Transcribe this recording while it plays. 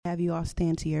have you all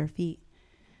stand to your feet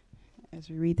as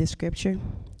we read this scripture.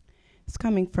 It's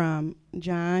coming from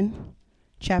John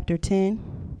chapter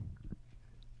 10,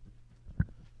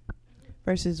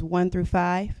 verses 1 through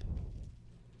 5.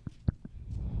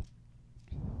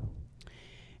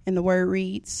 And the word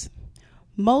reads,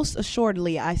 "Most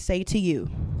assuredly I say to you,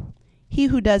 he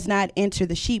who does not enter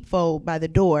the sheepfold by the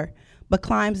door, but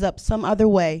climbs up some other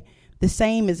way, the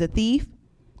same is a thief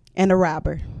and a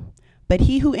robber. But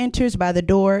he who enters by the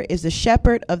door is the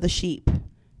shepherd of the sheep.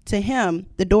 To him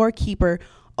the doorkeeper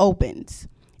opens,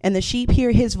 and the sheep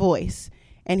hear his voice,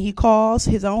 and he calls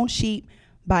his own sheep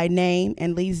by name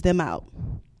and leads them out.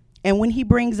 And when he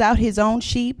brings out his own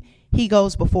sheep, he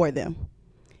goes before them,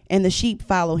 and the sheep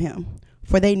follow him,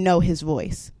 for they know his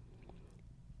voice.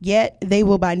 Yet they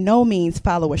will by no means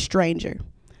follow a stranger,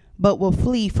 but will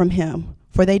flee from him,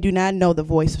 for they do not know the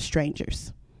voice of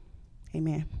strangers."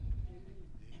 Amen.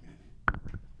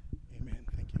 Amen.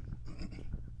 Thank you.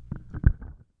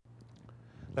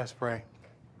 Let's pray.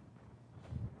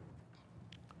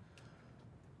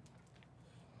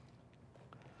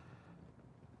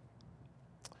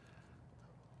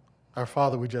 Our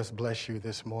Father, we just bless you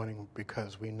this morning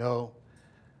because we know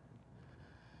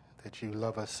that you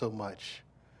love us so much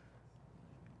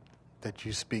that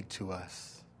you speak to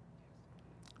us.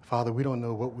 Father, we don't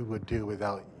know what we would do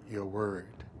without your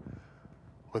word,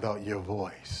 without your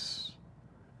voice.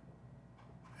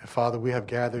 And Father, we have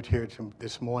gathered here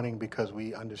this morning because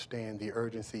we understand the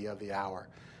urgency of the hour,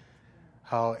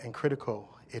 how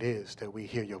critical it is that we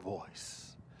hear your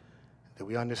voice, that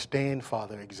we understand,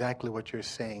 Father, exactly what you're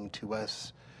saying to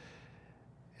us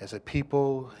as a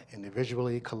people,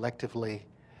 individually, collectively,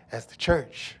 as the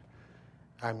church.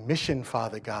 Our mission,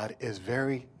 Father God, is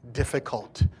very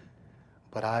difficult,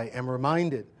 but I am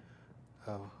reminded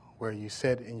of where you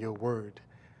said in your word,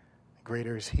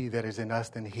 greater is he that is in us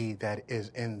than he that is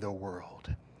in the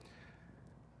world.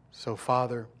 So,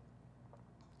 Father,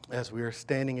 as we are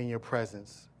standing in your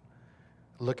presence,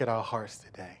 look at our hearts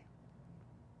today.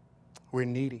 We're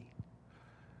needy.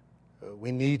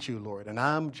 We need you, Lord, and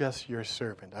I'm just your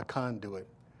servant, a conduit.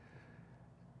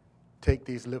 Take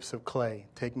these lips of clay,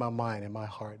 take my mind and my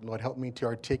heart. Lord, help me to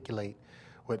articulate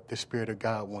what the Spirit of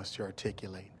God wants to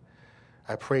articulate.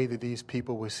 I pray that these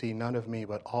people will see none of me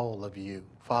but all of you.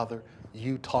 Father,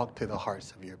 you talk to the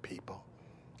hearts of your people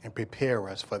and prepare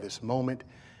us for this moment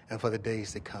and for the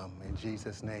days to come. In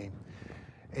Jesus' name,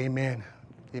 amen.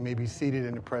 You may be seated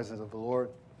in the presence of the Lord.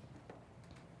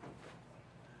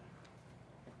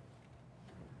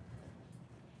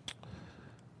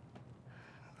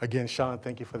 Again, Sean,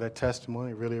 thank you for that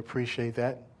testimony. Really appreciate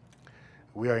that.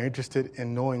 We are interested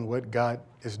in knowing what God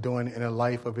is doing in the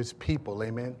life of his people.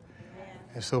 Amen? Amen.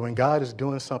 And so when God is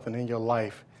doing something in your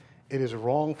life, it is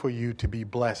wrong for you to be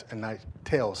blessed and not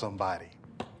tell somebody.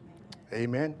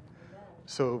 Amen?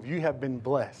 So if you have been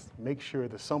blessed, make sure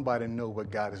that somebody know what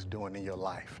God is doing in your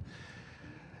life.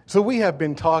 So we have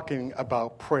been talking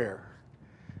about prayer.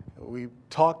 We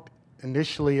talked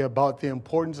initially about the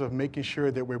importance of making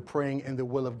sure that we're praying in the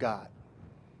will of God.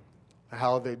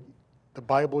 How the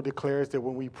Bible declares that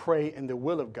when we pray in the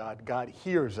will of God, God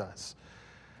hears us.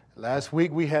 Last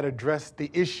week we had addressed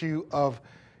the issue of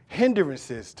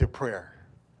hindrances to prayer.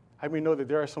 How many know that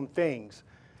there are some things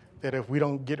that if we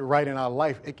don't get right in our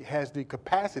life, it has the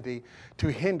capacity to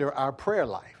hinder our prayer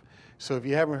life. So if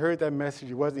you haven't heard that message,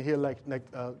 you wasn't here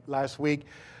last week,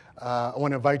 I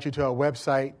want to invite you to our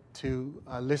website to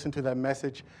listen to that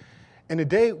message. And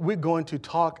today we're going to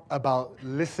talk about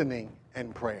listening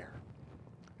and prayer.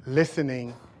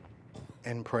 Listening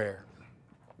and prayer.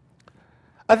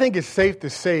 I think it's safe to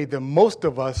say that most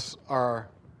of us are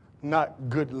not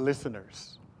good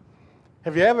listeners.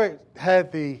 Have you ever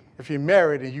had if you're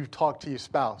married and you talk to your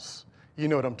spouse, you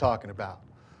know what I'm talking about.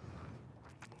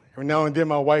 Every now and then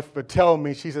my wife would tell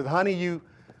me, she says, "Honey,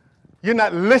 you're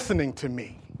not listening to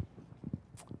me."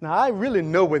 Now, I really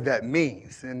know what that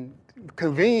means. And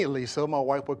conveniently so, my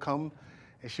wife would come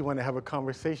and she wanted to have a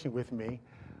conversation with me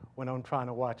when I'm trying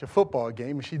to watch a football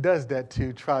game. And she does that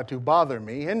to try to bother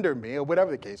me, hinder me, or whatever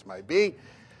the case might be.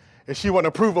 And she want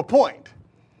to prove a point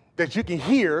that you can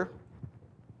hear,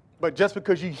 but just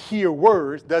because you hear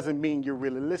words doesn't mean you're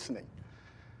really listening.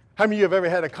 How many of you have ever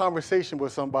had a conversation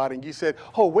with somebody and you said,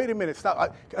 "Oh, wait a minute,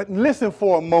 stop. Listen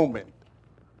for a moment."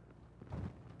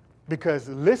 Because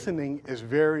listening is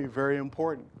very, very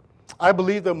important. I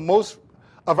believe that most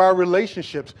of our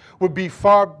relationships would be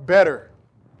far better,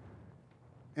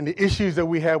 and the issues that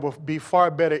we have will be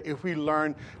far better if we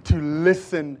learn to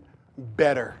listen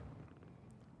better.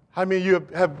 How many of you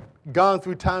have gone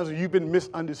through times when you've been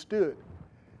misunderstood?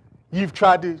 You've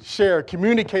tried to share,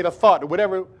 communicate a thought, or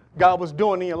whatever God was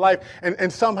doing in your life,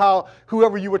 and somehow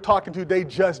whoever you were talking to, they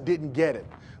just didn't get it.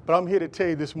 But I'm here to tell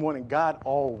you this morning, God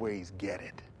always get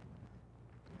it.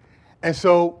 And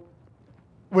so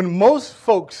when most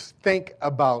folks think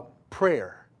about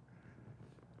prayer,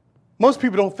 most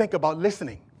people don't think about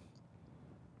listening.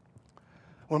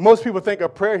 When most people think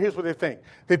of prayer, here's what they think.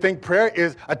 They think prayer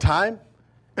is a time,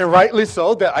 and rightly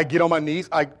so, that I get on my knees,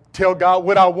 I tell God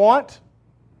what I want,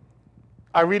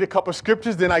 I read a couple of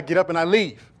scriptures, then I get up and I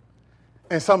leave.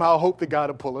 And somehow hope that God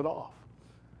will pull it off.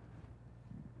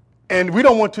 And we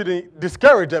don't want to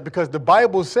discourage that, because the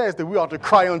Bible says that we ought to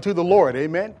cry unto the Lord.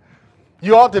 Amen?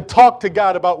 You ought to talk to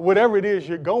God about whatever it is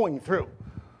you're going through.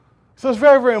 So it's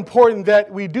very, very important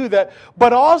that we do that.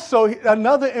 But also,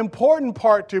 another important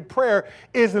part to prayer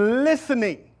is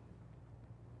listening.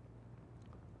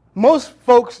 Most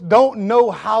folks don't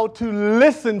know how to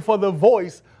listen for the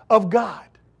voice of God.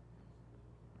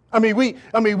 We're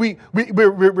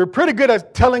pretty good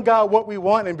at telling God what we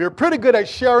want, and we're pretty good at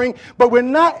sharing, but we're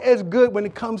not as good when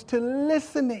it comes to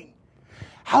listening.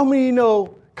 How many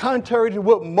know, contrary to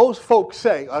what most folks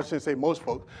say, I shouldn't say most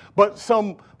folks, but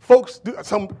some folks,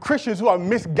 some Christians who are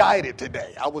misguided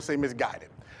today, I will say misguided.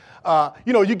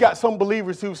 You got some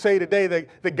believers who say today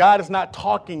that God is not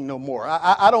talking no more.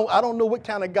 I don't know what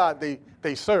kind of God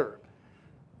they serve.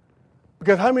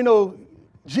 Because how many know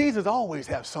Jesus always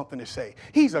has something to say?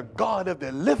 He's a God of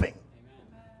the living,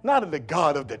 not of the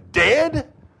God of the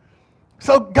dead.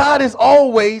 So God is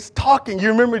always talking. You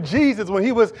remember Jesus when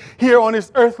he was here on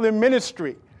his earthly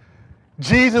ministry.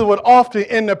 Jesus would often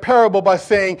end the parable by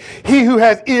saying, "He who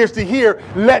has ears to hear,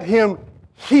 let him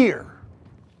hear."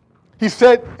 He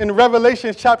said in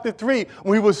Revelation chapter 3,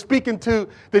 when he was speaking to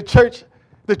the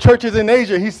churches in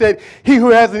Asia, he said, "He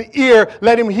who has an ear,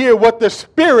 let him hear what the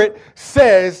Spirit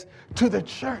says to the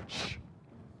church."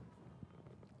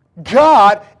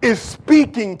 God is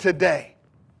speaking today.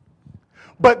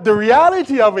 But the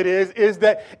reality of it is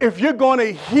that if you're going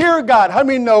to hear God, how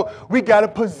many know we got to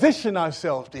position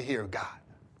ourselves to hear God?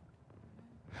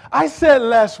 I said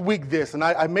last week this, and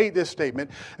I made this statement,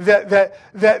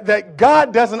 that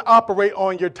God doesn't operate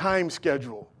on your time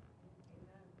schedule.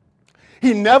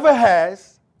 He never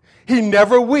has. He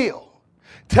never will.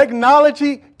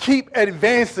 Technology keep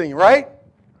advancing, right?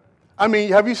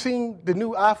 Have you seen the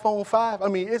new iPhone 5?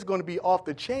 It's going to be off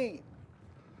the chain.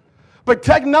 But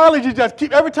technology just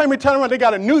every time you turn around, they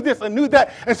got a new this, a new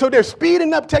that. And so they're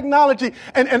speeding up technology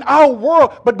and our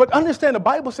world. But understand, the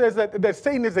Bible says that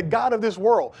Satan is the god of this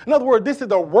world. In other words, this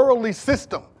is a worldly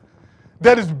system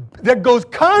that goes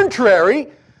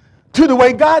contrary to the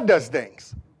way God does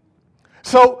things.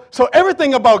 So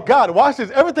everything about God, watch this,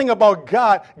 everything about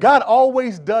God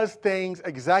always does things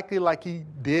exactly like he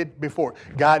did before.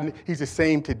 God, he's the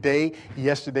same today,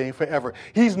 yesterday, and forever.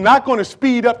 He's not going to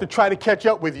speed up to try to catch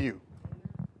up with you.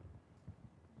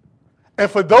 And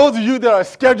for those of you that are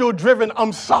schedule driven,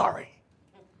 I'm sorry.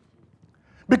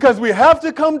 Because we have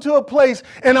to come to a place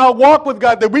in our walk with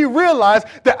God that we realize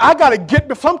that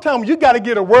sometimes you got to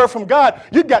get a word from God.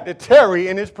 You got to tarry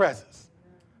in his presence.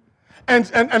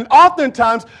 And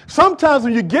oftentimes, sometimes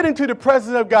when you get into the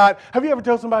presence of God, have you ever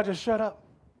told somebody to shut up?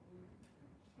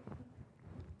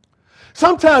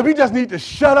 Sometimes we just need to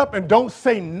shut up and don't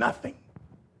say nothing.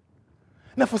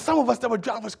 Now, for some of us, that would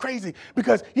drive us crazy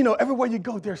because, everywhere you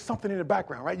go, there's something in the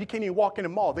background, right? You can't even walk in the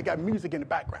mall. They got music in the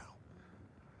background.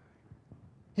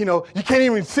 You can't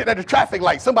even sit at the traffic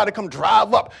light. Somebody come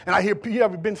drive up, and I hear, you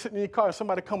ever been sitting in your car and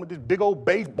somebody come with this big old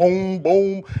bass, boom,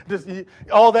 boom,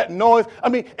 all that noise.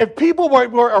 If people were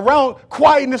around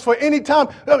quietness for any time,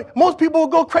 most people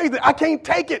would go crazy. I can't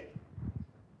take it.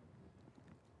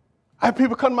 I have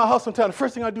people come to my house sometimes. The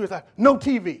first thing I do is no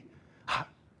TV.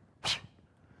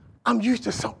 I'm used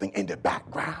to something in the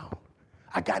background.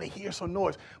 I got to hear some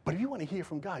noise. But if you want to hear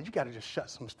from God, you got to just shut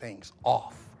some things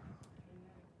off.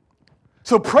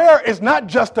 So prayer is not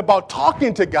just about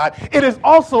talking to God. It is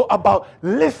also about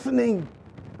listening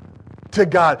to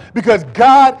God, because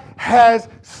God has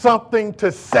something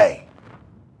to say.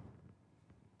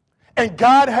 And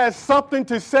God has something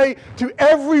to say to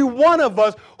every one of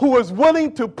us who is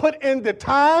willing to put in the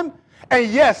time, and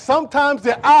yes, sometimes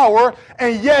the hour,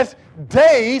 and yes,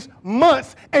 days,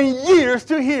 months, and years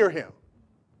to hear him.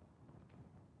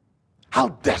 How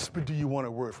desperate do you want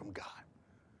a word from God?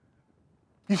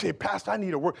 You say, "Pastor, I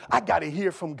need a word. I got to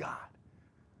hear from God."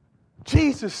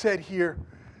 Jesus said here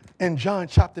in John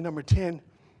chapter number 10,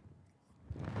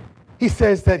 he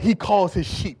says that he calls his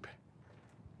sheep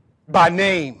by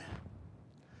name.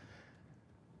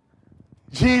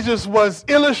 Jesus was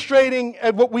illustrating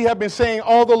at what we have been saying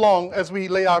all along as we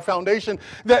lay our foundation,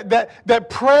 that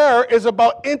prayer is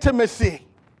about intimacy.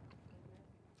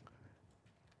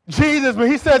 Jesus, when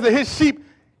he says that his sheep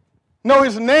know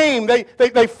his name,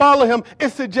 they follow him, it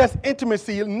suggests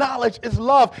intimacy. Knowledge is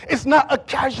love. It's not a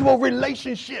casual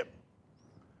relationship.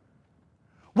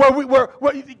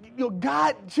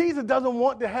 Jesus doesn't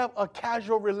want to have a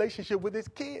casual relationship with his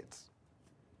kids.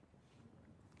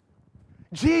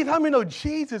 How many know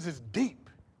Jesus is deep?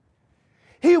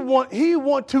 He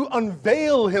want to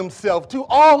unveil himself to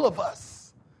all of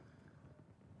us.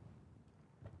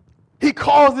 He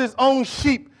calls his own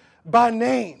sheep by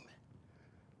name.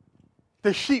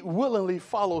 The sheep willingly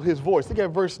follow his voice. Look at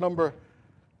verse number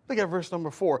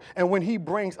 4. And when he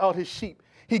brings out his sheep,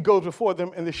 he goes before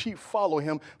them, and the sheep follow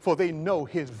him, for they know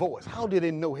his voice. How do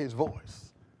they know his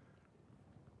voice?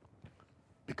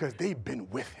 Because they've been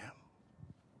with him.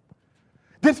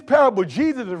 This parable,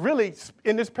 Jesus is really,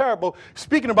 in this parable,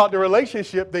 speaking about the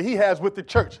relationship that he has with the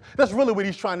church. That's really what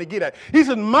he's trying to get at. He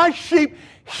said, my sheep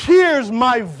hears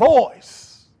my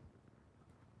voice.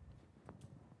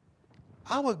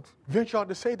 I would venture out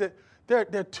to say that there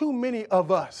are too many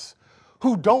of us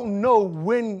who don't know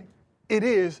when it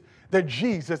is that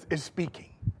Jesus is speaking.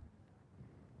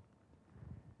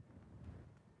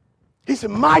 He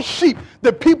said, my sheep,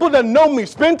 the people that know me,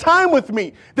 spend time with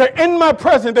me. They're in my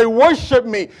presence. They worship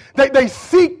me. They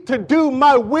seek to do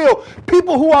my will.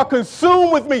 People who are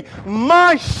consumed with me,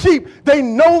 my sheep, they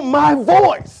know my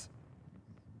voice.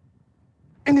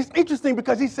 And it's interesting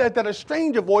because he said that a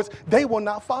stranger voice they will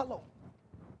not follow.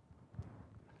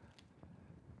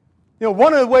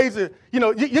 One of the ways that,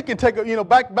 you can take,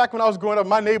 back when I was growing up in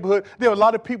my neighborhood, there were a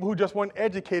lot of people who just weren't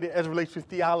educated as it relates to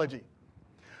theology.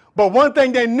 But one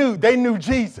thing they knew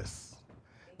Jesus.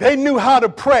 They knew how to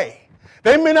pray.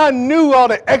 They may not knew all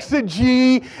the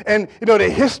exegy and, the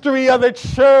history of the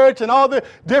church and all the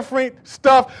different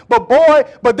stuff. But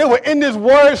they were in this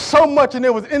word so much and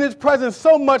it was in his presence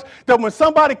so much that when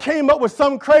somebody came up with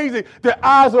something crazy, their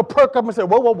eyes would perk up and say,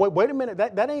 whoa, wait a minute,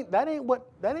 that ain't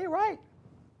right.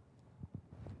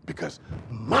 Because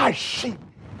my sheep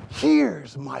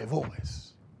hears my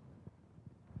voice.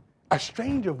 A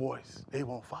stranger voice, they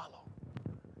won't follow.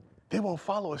 They won't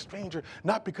follow a stranger,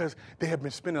 not because they have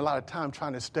been spending a lot of time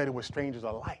trying to study what strangers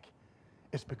are like.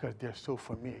 It's because they're so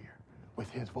familiar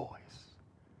with his voice.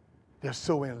 They're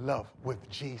so in love with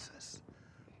Jesus.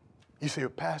 You say,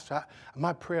 Pastor,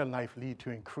 my prayer life need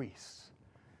to increase.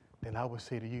 Then I would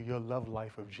say to you, your love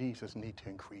life of Jesus need to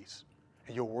increase.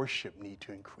 And your worship need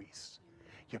to increase.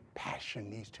 Your passion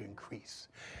needs to increase.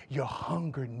 Your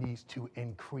hunger needs to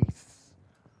increase.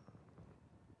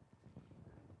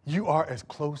 You are as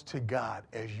close to God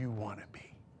as you want to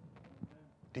be.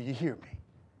 Do you hear me?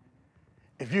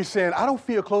 If you're saying, I don't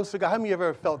feel close to God, how many of you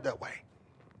have ever felt that way?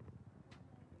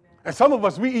 And some of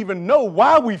us, we even know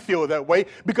why we feel that way,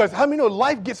 because how many know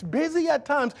life gets busy at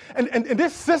times, and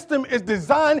this system is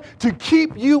designed to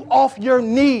keep you off your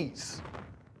knees.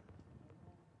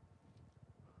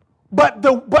 But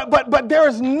there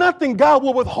is nothing God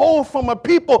will withhold from a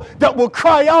people that will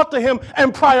cry out to him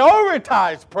and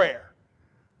prioritize prayer.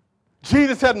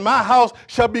 Jesus said, my house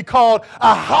shall be called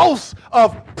a house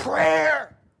of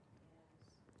prayer.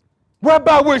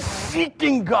 Whereby we're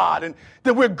seeking God and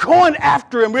that we're going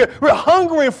after him. We're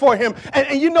hungering for him.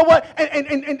 And you know what?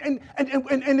 And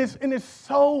it's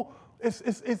so,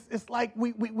 it's like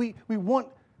we want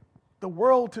the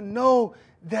world to know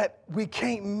that we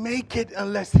can't make it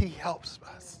unless he helps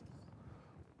us.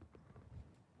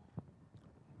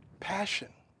 Passion,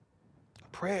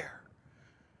 prayer.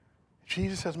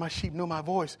 Jesus says, my sheep know my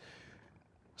voice.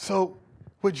 So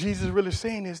what Jesus is really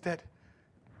saying is that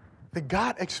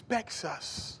God expects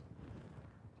us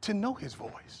to know his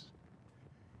voice.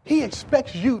 He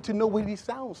expects you to know what he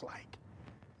sounds like.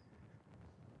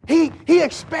 He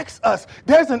expects us.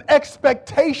 There's an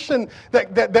expectation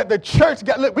that the church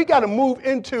got. Look, we got to move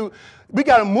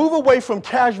away from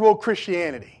casual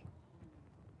Christianity.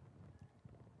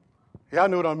 Y'all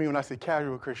know what I mean when I say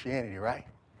casual Christianity, right?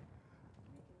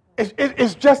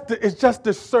 It's just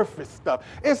the surface stuff.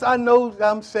 I know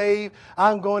I'm saved.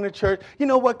 I'm going to church. You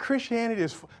know what Christianity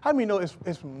is? How many know it's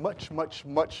much, much,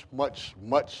 much, much,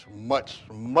 much, much,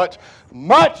 much,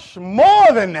 much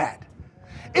more than that.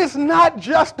 It's not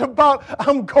just about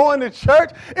I'm going to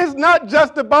church. It's not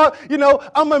just about,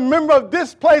 I'm a member of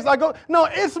this place. I go. No,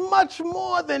 it's much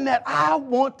more than that. I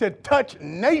want to touch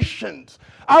nations.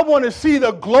 I want to see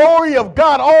the glory of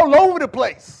God all over the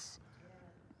place.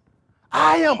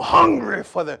 I am hungry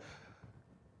for the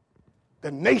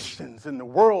nations in the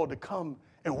world to come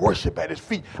and worship at his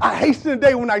feet. I hasten the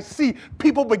day when I see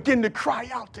people begin to cry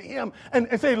out to him and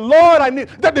say, Lord, I need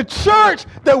that the church,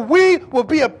 that we will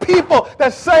be a people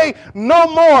that say no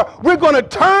more. We're going to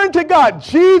turn to God.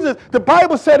 Jesus, the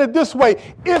Bible said it this way,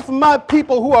 if my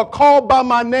people who are called by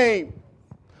my name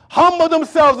humble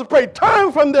themselves and pray,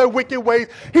 turn from their wicked ways,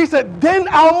 he said, then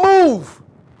I'll move.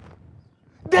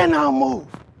 Then I'll move.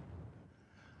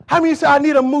 How many say I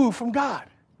need a move from God?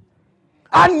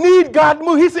 I need God to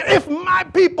move. He said, if my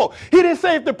people, he didn't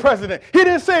save the president. He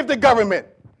didn't save the government.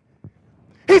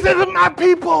 He said, if my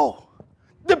people,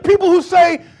 the people who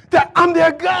say that I'm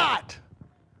their God,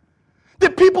 the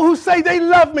people who say they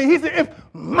love me. He said, if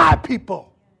my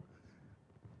people.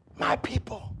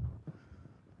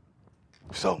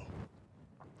 So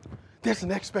there's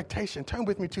an expectation. Turn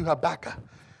with me to Habakkuk,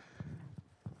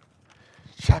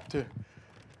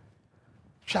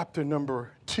 chapter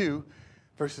number 2,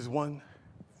 verses 1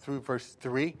 through verse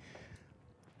 3.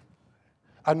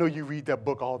 I know you read that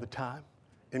book all the time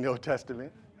in the Old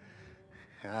Testament.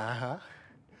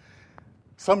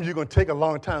 Some of you are going to take a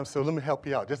long time, so let me help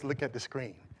you out. Just look at the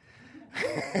screen.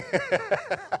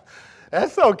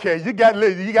 That's okay. You got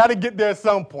to get there at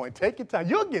some point. Take your time.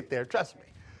 You'll get there. Trust me.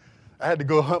 I had to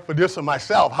go hunt for this one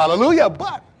myself. Hallelujah.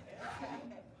 But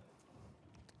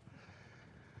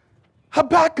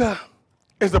Habakkuk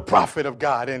is a prophet of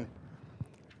God, and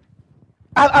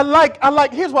I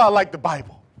like. Here's why I like the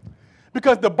Bible,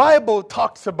 because the Bible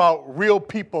talks about real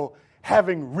people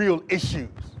having real issues,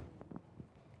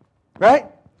 right?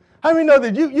 How many know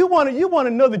that you want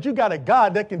to know that you got a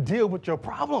God that can deal with your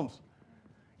problems?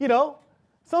 You know,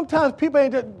 sometimes people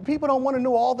don't want to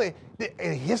know all the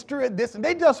history of this, and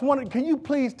they just want to. Can you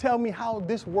please tell me how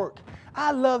this works?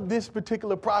 I love this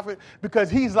particular prophet because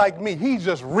he's like me. He's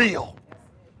just real.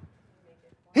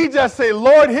 He just say,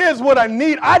 Lord, here's what I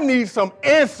need. I need some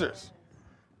answers.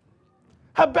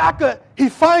 Habakkuk, he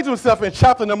finds himself in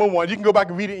chapter number 1. You can go back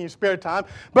and read it in your spare time.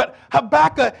 But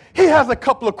Habakkuk, he has a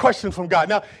couple of questions from God.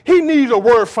 Now, he needs a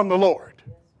word from the Lord.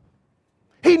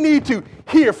 He needs to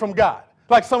hear from God.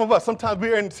 Like some of us, sometimes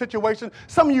we're in a situation.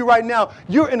 Some of you right now,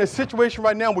 you're in a situation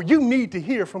right now where you need to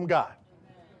hear from God.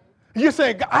 You're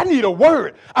saying, I need a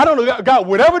word. I don't know, God,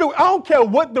 I don't care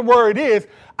what the word is.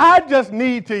 I just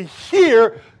need to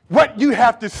hear what you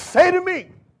have to say to me.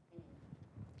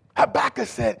 Habakkuk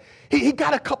said, he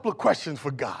got a couple of questions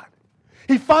for God.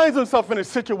 He finds himself in a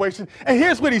situation, and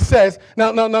here's what he says.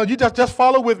 Now, you just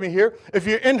follow with me here. If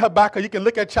you're in Habakkuk, you can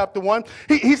look at chapter 1.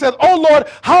 He says, oh, Lord,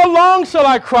 how long shall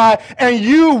I cry, and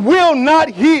you will not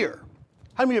hear?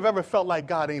 How many have ever felt like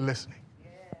God ain't listening?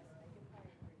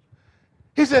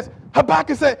 He says,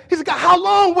 Habakkuk said, God, how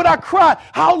long would I cry?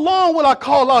 How long will I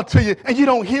call out to you and you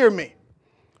don't hear me?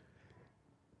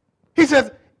 He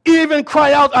says, even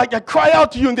cry out, I cry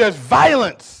out to you and there's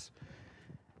violence.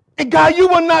 And God, you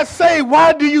will not say,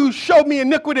 why do you show me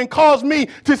iniquity and cause me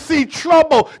to see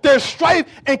trouble? There's strife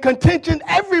and contention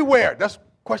everywhere. That's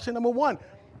question number 1.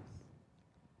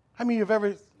 How many have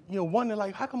ever wondered,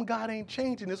 like, how come God ain't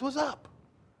changing this? What's up?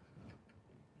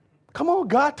 Come on,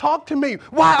 God, talk to me.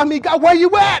 Why? I mean, God, where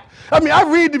you at? I mean, I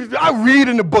read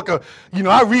in the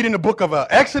book of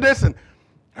Exodus and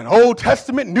Old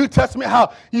Testament, New Testament,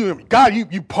 how God,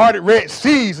 you parted Red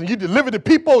Seas and you delivered the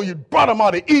people, you brought them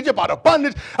out of Egypt, out of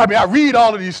bondage. I mean, I read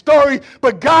all of these stories,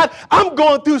 but God, I'm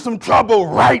going through some trouble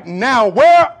right now.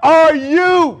 Where are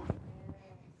you?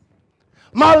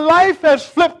 My life has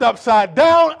flipped upside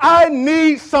down. I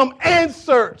need some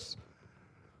answers.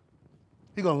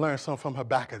 You're going to learn something from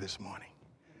Habakkuk this morning.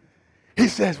 He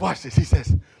says, watch this. He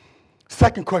says,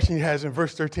 second question he has in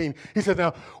verse 13. He says,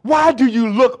 now, why do you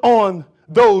look on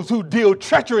those who deal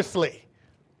treacherously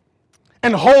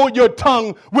and hold your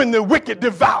tongue when the wicked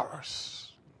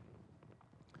devours?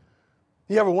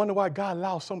 You ever wonder why God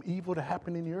allows some evil to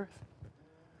happen in the earth?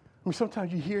 I mean,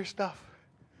 sometimes you hear stuff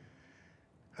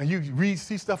and you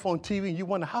see stuff on TV and you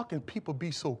wonder, how can people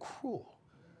be so cruel?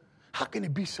 How can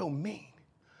it be so mean?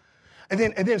 And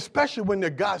then especially when they're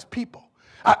God's people.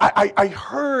 I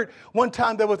heard one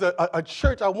time there was a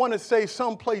church, I want to say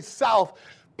someplace south,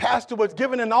 pastor was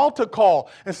giving an altar call,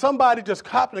 and somebody just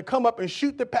happened to come up and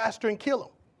shoot the pastor and kill him.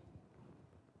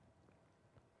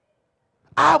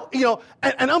 I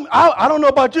don't know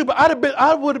about you, but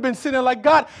I would have been sitting there like,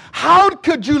 God, how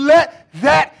could you let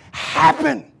that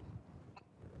happen?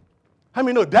 How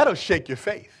many know that'll shake your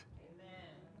faith?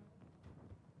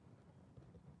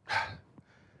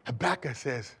 Habakkuk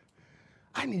says,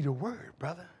 I need a word,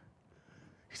 brother.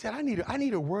 He said, I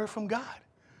need a word from God.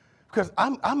 Because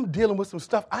I'm dealing with some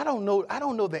stuff. I don't know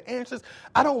the answers.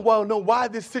 I don't want to know why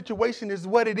this situation is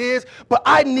what it is, but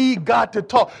I need God to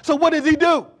talk. So what does he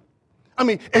do? I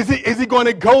mean, is he going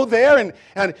to go there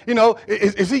and you know,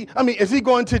 is he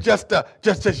going to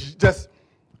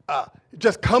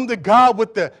just come to God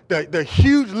with the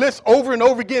huge list over and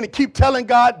over again and keep telling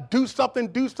God, do something,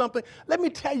 do something? Let me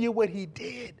tell you what he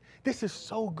did. This is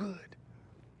so good.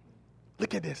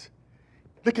 Look at this.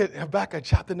 Look at Habakkuk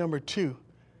chapter number 2,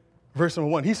 verse number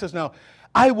 1. He says, now,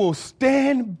 I will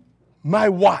stand my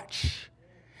watch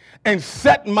and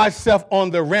set myself on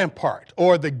the rampart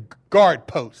or the guard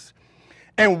post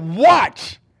and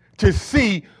watch to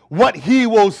see what he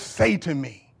will say to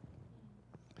me.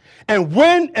 And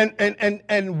when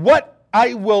and what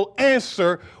I will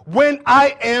answer when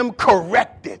I am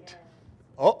corrected.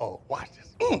 Watch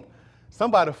this.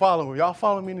 Somebody follow me. Y'all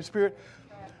follow me in the spirit?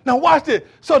 Now watch this.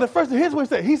 So the first thing, here's what he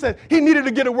said. He said he needed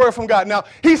to get a word from God. Now,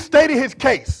 he stated his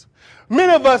case.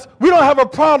 Many of us, we don't have a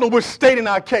problem with stating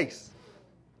our case.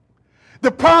 The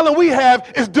problem we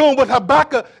have is doing what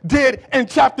Habakkuk did in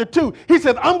chapter 2. He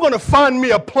said, I'm going to find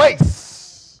me a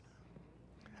place.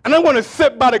 And I'm going to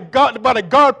sit by the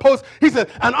guard post. He said,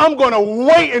 and I'm going to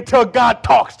wait until God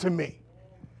talks to me.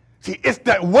 See, it's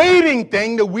that waiting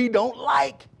thing that we don't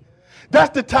like.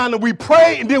 That's the time that we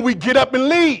pray and then we get up and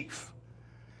leave.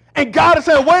 And God is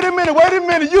saying, wait a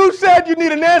minute. You said you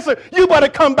need an answer. You better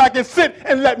come back and sit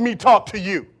and let me talk to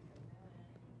you.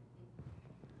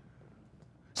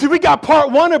 See, we got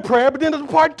part 1 of prayer, but then there's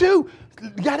part 2. You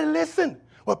got to listen.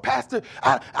 Well, Pastor,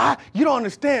 you don't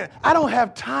understand. I don't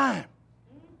have time.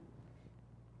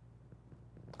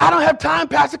 I don't have time,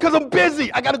 Pastor, because I'm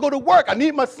busy. I got to go to work. I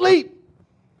need my sleep.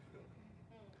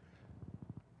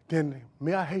 Then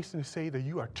may I hasten to say that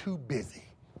you are too busy.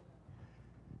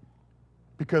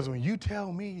 Because when you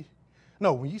tell me,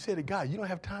 when you say to God, you don't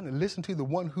have time to listen to the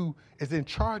one who is in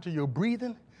charge of your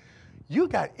breathing, you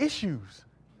got issues.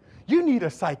 You need a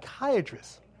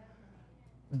psychiatrist.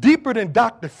 Deeper than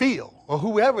Dr. Phil or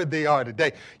whoever they are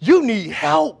today. You need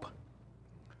help.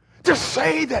 Just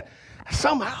say that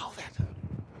somehow that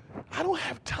I don't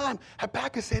have time.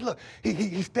 Habakkuk said, look,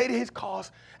 he stated his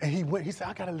cause and he said,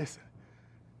 I got to listen.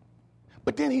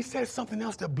 But then he said something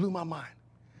else that blew my mind.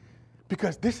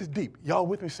 Because this is deep. Y'all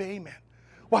with me? Say amen.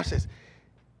 Watch this.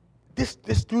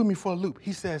 This threw me for a loop.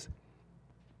 He says,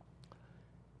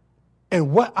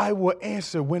 and what I will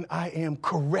answer when I am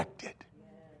corrected.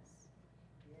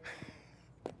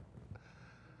 Yes.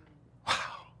 Wow.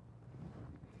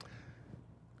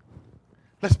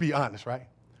 Let's be honest, right?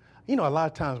 You know, a lot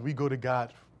of times we go to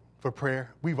God for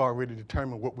prayer. We've already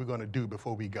determined what we're going to do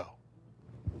before we go.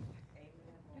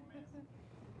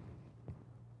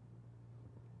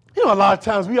 You know, a lot of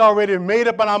times we already made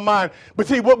up in our mind. But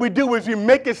see, what we do is we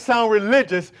make it sound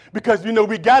religious because, you know,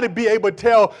 we got to be able to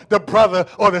tell the brother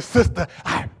or the sister,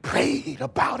 I prayed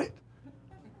about it.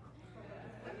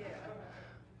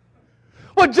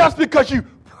 Well, just because you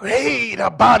prayed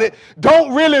about it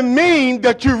don't really mean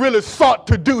that you really sought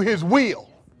to do his will.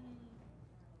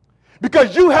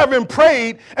 Because you haven't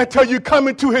prayed until you come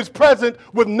into his presence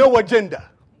with no agenda.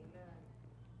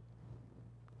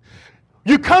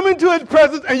 You come into his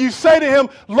presence and you say to him,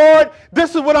 Lord,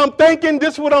 this is what I'm thinking,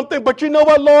 But you know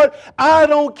what, Lord? I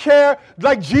don't care.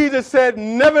 Like Jesus said,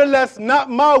 nevertheless,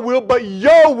 not my will, but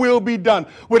your will be done.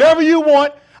 Whatever you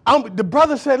want. The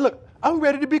brother said, look, I'm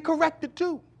ready to be corrected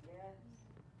too. Yes.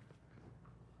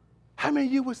 How many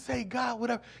of you would say, God,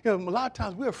 whatever? You know, a lot of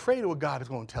times we're afraid of what God is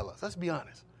going to tell us. Let's be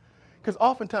honest. Because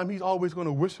oftentimes he's always going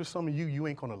to whisper something you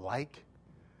ain't going to like.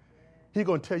 He's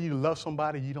going to tell you to love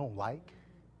somebody you don't like.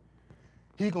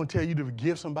 He's going to tell you to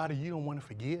forgive somebody you don't want to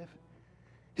forgive.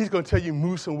 He's going to tell you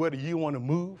move somewhere that you want to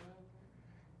move.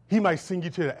 He might send you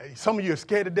to, some of you are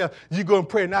scared to death. You go and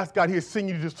pray and ask God, he'll send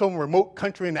you to some remote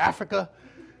country in Africa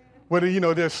where, you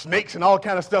know, there's snakes and all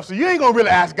kind of stuff. So you ain't going to really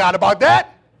ask God about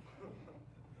that.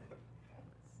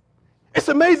 It's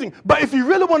amazing. But if you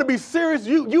really want to be serious,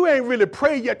 you ain't really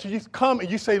prayed yet till you come and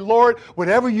you say, Lord,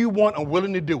 whatever you want, I'm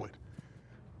willing to do it.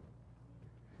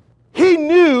 He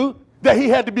knew that he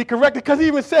had to be corrected because he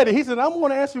even said it. He said, I'm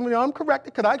going to answer you when I'm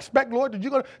corrected because I expect, Lord, that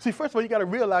you're going to. See, first of all, you got to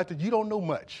realize that you don't know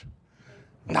much.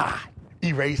 Nah,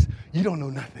 erase. You don't know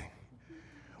nothing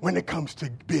when it comes to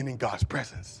being in God's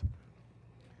presence.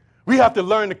 We have to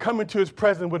learn to come into his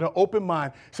presence with an open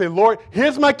mind. Say, Lord,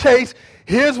 here's my case.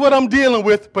 Here's what I'm dealing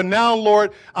with. But now,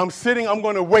 Lord, I'm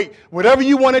going to wait. Whatever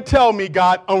you want to tell me,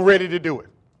 God, I'm ready to do it.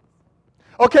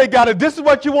 Okay, God, if this is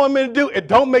what you want me to do, it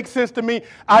don't make sense to me.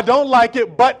 I don't like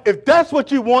it. But if that's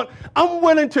what you want, I'm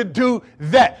willing to do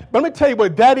that. But let me tell you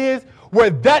what that is. Where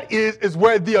that is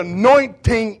where the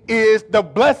anointing is, the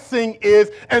blessing is,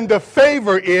 and the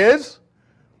favor is.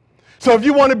 So if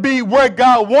you want to be where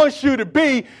God wants you to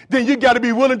be, then you got to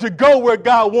be willing to go where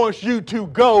God wants you to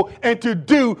go and to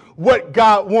do what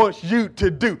God wants you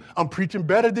to do. I'm preaching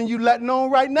better than you letting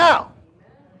on right now.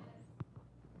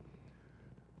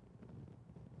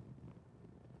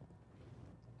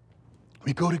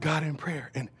 We go to God in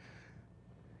prayer, and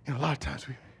a lot of times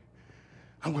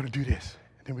I'm going to do this,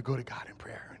 and then we go to God in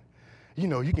prayer.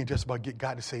 And, you can just about get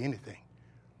God to say anything.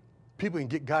 People can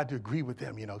get God to agree with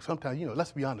them, Sometimes,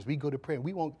 let's be honest, we go to prayer, and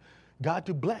we want God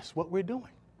to bless what we're doing.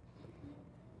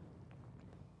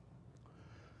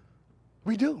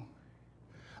 We do.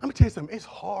 I'm going to tell you something. It's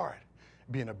hard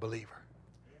being a believer.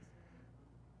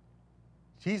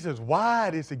 Jesus,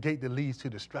 wide is the gate that leads to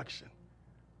destruction,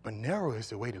 but narrow is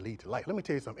the way to lead to life. Let me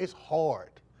tell you something. It's hard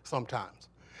sometimes.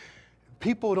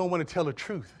 People don't want to tell the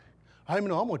truth. I'm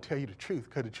going to tell you the truth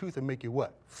because the truth will make you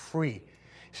what? Free.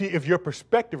 See, if your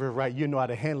perspective is right, you know how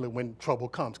to handle it when trouble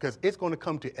comes because it's going to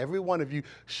come to every one of you.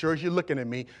 Sure as you're looking at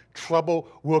me, trouble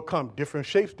will come. Different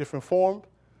shapes, different forms.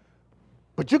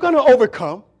 But you're going to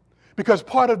overcome because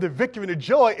part of the victory and the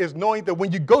joy is knowing that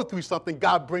when you go through something,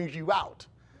 God brings you out.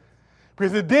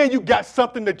 Because then you got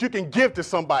something that you can give to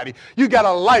somebody. You got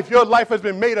a life. Your life has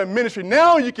been made a ministry.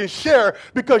 Now you can share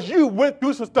because you went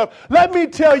through some stuff. Let me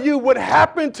tell you what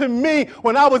happened to me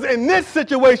when I was in this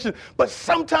situation. But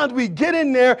sometimes we get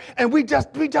in there and we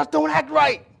just don't act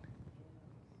right.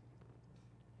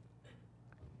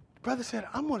 Brother said,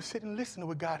 I'm going to sit and listen to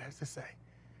what God has to say.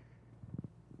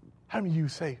 How many of you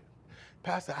say,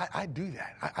 Pastor, I do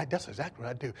that. That's exactly what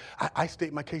I do. I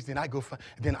state my case, then I go,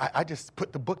 then I just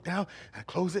put the book down, and I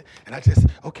close it, and I just,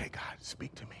 okay, God,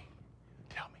 speak to me.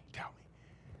 Tell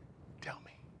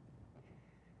me.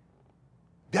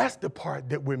 That's the part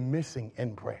that we're missing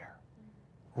in prayer.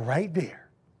 Right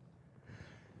there.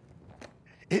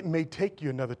 It may take you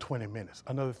another 20 minutes,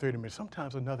 another 30 minutes,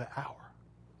 sometimes another hour.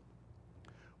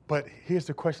 But here's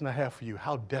the question I have for you.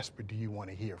 How desperate do you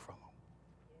want to hear from him?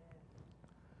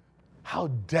 How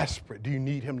desperate do you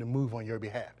need him to move on your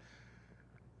behalf?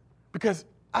 Because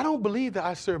I don't believe that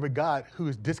I serve a God who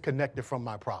is disconnected from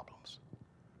my problems.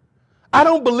 I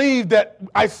don't believe that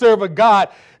I serve a God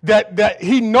that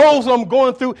he knows what I'm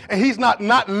going through and he's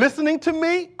not listening to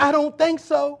me. I don't think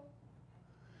so.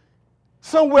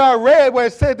 Somewhere I read where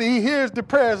it said that he hears the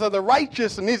prayers of the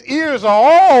righteous and his ears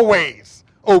are always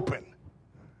open.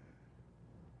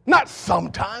 Not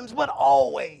sometimes, but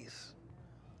always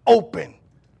open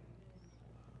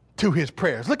to his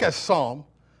prayers. Look at Psalms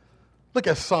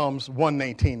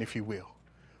 119, if you will.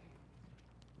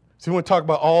 So we want to talk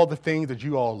about all the things that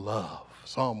you all love.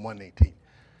 Psalm 118.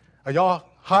 Are y'all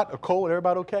hot or cold?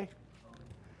 Everybody okay?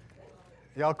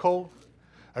 Y'all cold?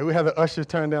 All right, we have the ushers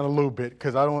turn down a little bit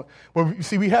because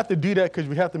we have to do that because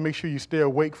we have to make sure you stay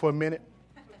awake for a minute.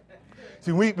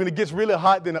 See, when it gets really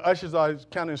hot, then the ushers are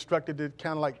kind of instructed to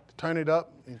kind of like turn it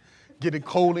up and get it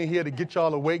cold in here to get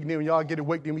y'all awake. And then when y'all get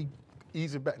awake, then we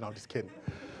ease it back. No, I'm just kidding.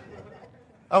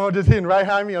 I'm just hitting right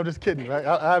behind me. I'm just kidding, right?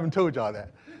 I haven't told y'all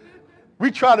that.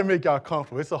 We try to make y'all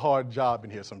comfortable. It's a hard job in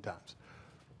here sometimes.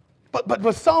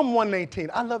 But Psalm 118,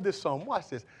 I love this psalm. Watch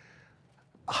this.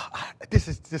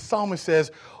 The psalmist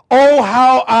says, "Oh,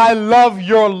 how I love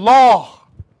your law."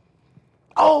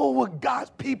 Oh, will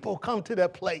God's people come to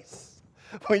that place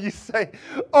when you say,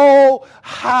 "Oh,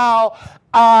 how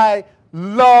I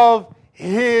love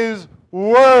his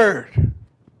word."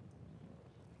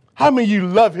 How many of you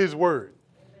love his word?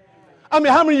 I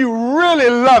mean, how many of you really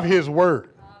love his word?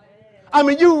 I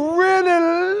mean, you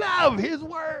really love his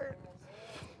word.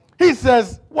 He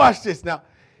says, watch this now.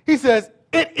 He says,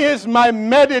 "It is my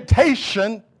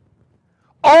meditation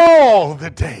all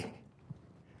the day."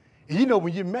 And you know,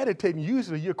 when you're meditating,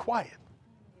 usually you're quiet.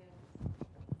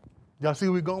 Y'all see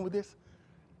where we're going with this?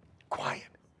 Quiet.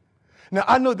 Now,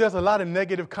 I know there's a lot of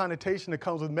negative connotation that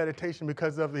comes with meditation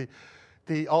because of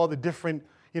all the different,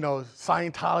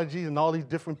 Scientology and all these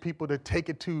different people that take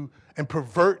it to and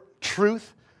pervert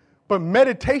truth. But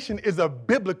meditation is a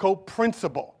biblical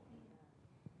principle.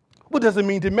 What does it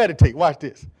mean to meditate? Watch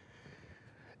this.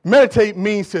 Meditate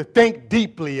means to think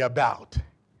deeply about.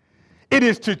 It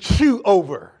is to chew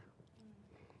over,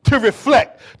 to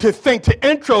reflect, to think, to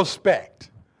introspect,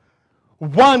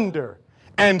 wonder,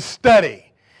 and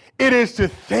study. It is to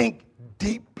think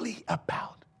deeply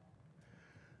about.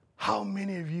 How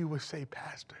many of you would say,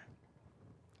 "Pastor,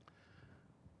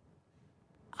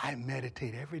 I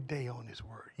meditate every day on this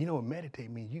word"? You know what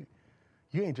meditate means?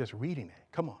 You ain't just reading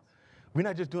it. Come on. We're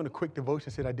not just doing a quick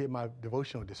devotion. Said I did my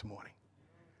devotional this morning.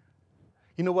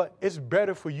 You know what? It's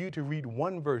better for you to read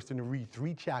one verse than to read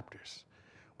 3 chapters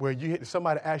where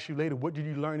somebody asks you later, what did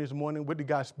you learn this morning? What did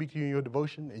God speak to you in your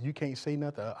devotion? And you can't say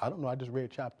nothing. I don't know. I just read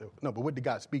chapter. No, but what did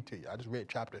God speak to you? I just read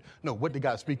chapter. No, what did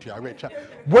God speak to you? I read chapter.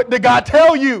 What did God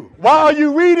tell you? Why are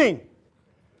you reading?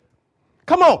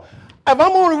 Come on. If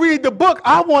I'm going to read the book,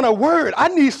 I want a word. I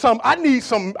need something. I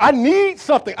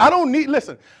don't need,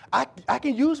 listen, I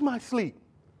can use my sleep.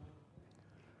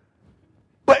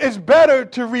 But it's better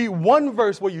to read one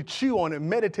verse where you chew on it,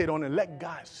 meditate on it, and let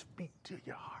God speak to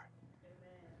your heart.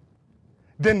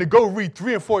 Than to go read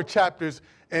 3 and 4 chapters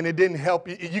and it didn't help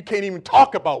you. You can't even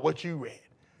talk about what you read.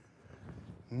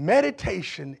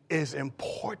 Meditation is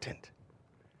important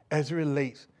as it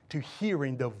relates to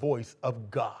hearing the voice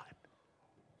of God.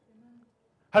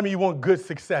 How many of you want good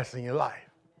success in your life?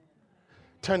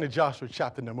 Turn to Joshua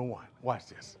chapter number 1. Watch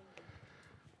this.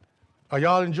 Are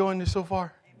y'all enjoying this so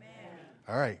far? Amen.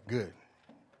 All right, good.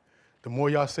 The more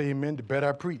y'all say amen, the better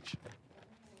I preach.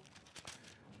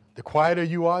 The quieter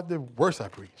you are, the worse I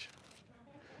preach.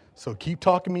 So keep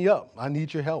talking me up. I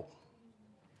need your help.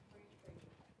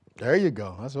 There you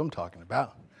go. That's what I'm talking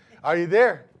about. Are you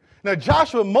there? Now,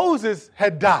 Moses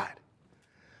had died.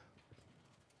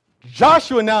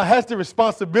 Joshua now has the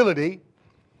responsibility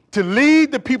to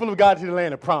lead the people of God to the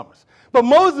land of promise. But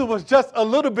Moses was just a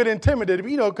little bit intimidated,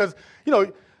 because,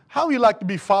 how would you like to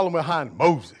be following behind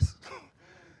Moses?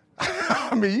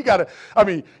 you're going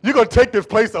to take this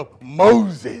place of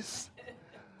Moses.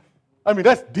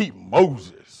 That's deep,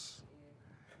 Moses.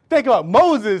 Think about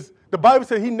Moses. The Bible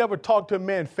said he never talked to a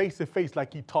man face to face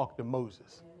like he talked to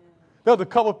Moses. There was a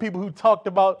couple of people who talked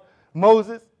about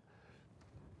Moses.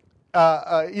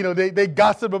 They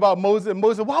gossip about Moses. And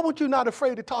Moses, why weren't you not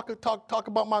afraid to talk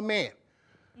about my man?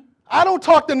 I don't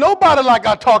talk to nobody like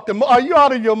I talk to. Are you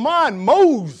out of your mind?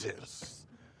 Moses.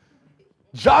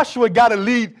 Joshua got to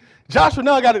lead. Joshua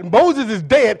now got it. Moses is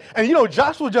dead. And,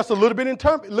 Joshua was just a little bit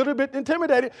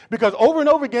intimidated because over and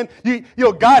over again,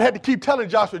 God had to keep telling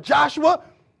Joshua,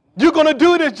 you're going to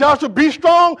do this, Joshua. Be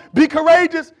strong. Be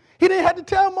courageous. He didn't have to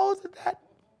tell Moses that.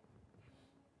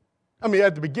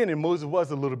 At the beginning, Moses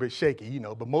was a little bit shaky,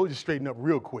 but Moses straightened up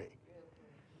real quick.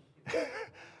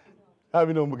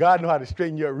 God know how to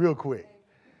straighten you up real quick.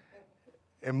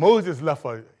 And Moses left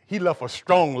a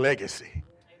strong legacy. Amen.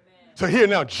 So here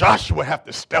now, Joshua have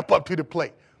to step up to the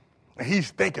plate. And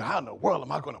he's thinking, how in the world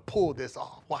am I going to pull this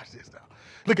off? Watch this now.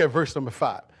 Look at verse number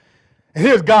 5. And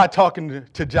here's God talking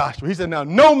to Joshua. He said, now,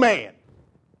 no man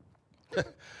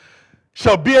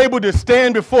shall be able to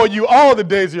stand before you all the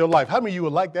days of your life. How many of you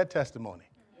would like that testimony?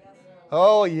 Yes,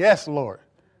 oh, yes, Lord.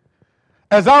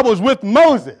 As I was with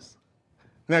Moses.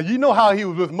 Now, you know how he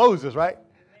was with Moses, right?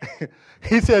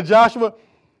 He said, Joshua,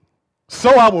 so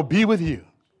I will be with you.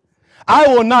 I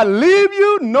will not leave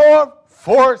you nor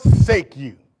forsake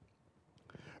you.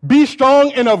 Be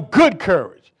strong and of good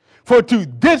courage, for to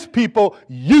this people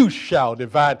you shall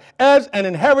divide as an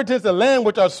inheritance the land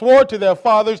which I swore to their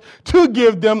fathers to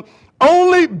give them.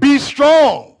 Only be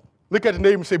strong. Look at the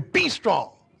neighbor and say, be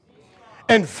strong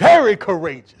and very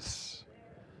courageous,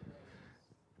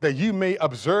 that you may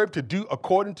observe to do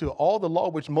according to all the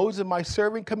law which Moses my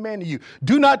servant commanded you.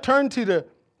 Do not turn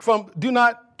from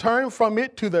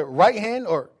it to the right hand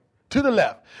or to the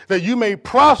left, that you may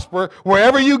prosper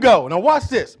wherever you go. Now watch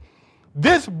this.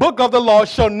 This book of the law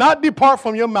shall not depart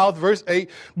from your mouth, verse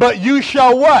 8, but you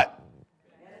shall what?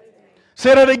 Meditate.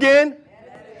 Say that again.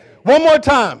 Meditate. One more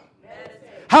time.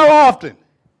 Meditate. How often?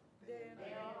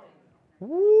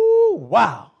 Woo,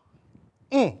 wow.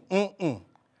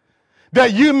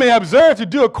 That you may observe to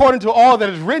do according to all that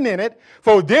is written in it,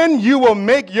 for then you will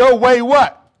make your way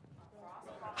what?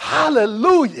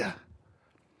 Hallelujah.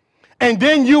 And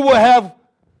then you will have,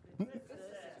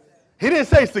 he didn't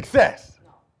say success.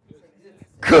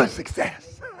 Good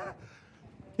success.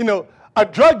 A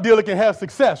drug dealer can have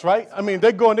success, right?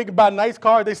 They go and they can buy nice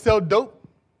cars, they sell dope.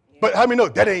 But how many know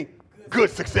that ain't good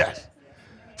success?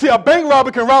 See, a bank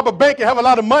robber can rob a bank and have a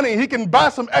lot of money and he can buy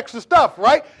some extra stuff,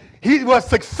 right? He was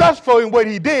successful in what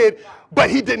he did,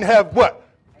 but he didn't have what?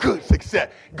 Good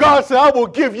success. God said, I will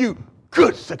give you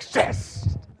good success.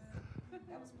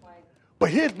 But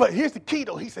here's the key,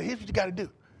 though. He said, here's what you got to do.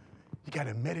 You got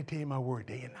to meditate in my word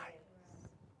day and night.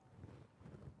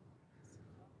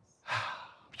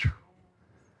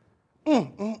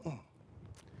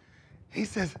 He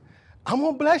says, I'm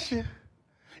going to bless you.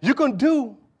 I'm going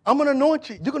to anoint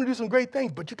you. You're going to do some great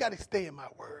things, but you got to stay in my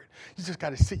word. You just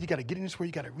got to sit. You got to get in this word.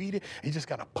 You got to read it. And you just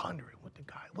got to ponder it.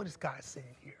 What is God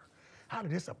saying here? How did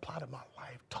this apply to my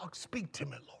life? Speak to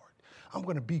me, Lord. I'm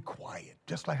going to be quiet.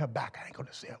 Just like Habakkuk, I ain't going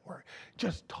to say a word.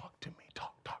 Just talk to me.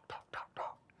 Talk.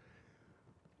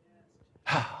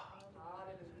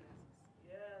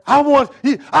 I want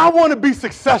to be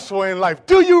successful in life.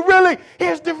 Do you really?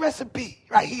 Here's the recipe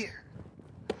right here.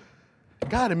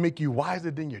 God will make you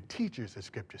wiser than your teachers, the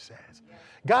scripture says.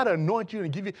 God will anoint you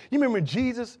and give you. You remember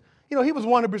Jesus? You know, he was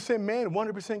 100% man and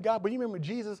 100% God. But you remember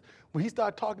Jesus, when he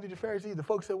started talking to the Pharisees, the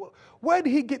folks said, well, where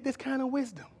did he get this kind of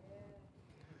wisdom?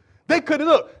 They couldn't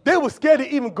look. They were scared to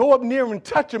even go up near him and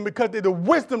touch him because of the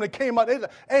wisdom that came out. They said,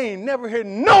 I ain't never heard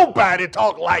nobody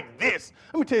talk like this.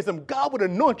 Let me tell you something. God would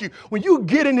anoint you. When you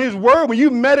get in his word, when you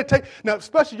meditate, now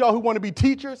especially y'all who want to be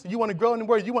teachers, you want to grow in the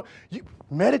word, you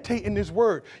meditate in this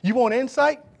word. You want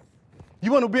insight?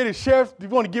 You want to be able to share, you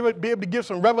want to be able to give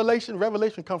some revelation.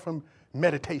 Revelation comes from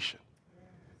meditation.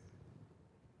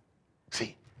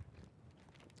 See,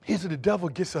 here's the devil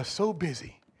gets us so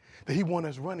busy that he wants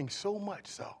us running so much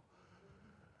so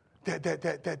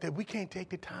that we can't take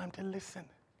the time to listen,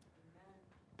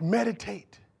 to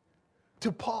meditate,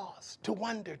 to pause, to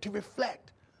wonder, to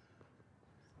reflect.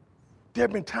 There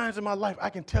have been times in my life I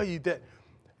can tell you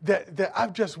that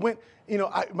I've just went, you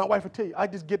know, my wife will tell you, I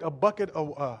just get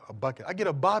I get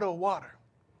a bottle of water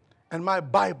and my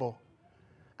Bible.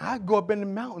 I go up in the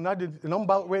mountain, and I'm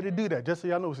about ready to do that, just so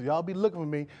y'all know. So y'all be looking for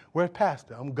me. Where's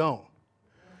Pastor? I'm gone.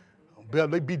 I'll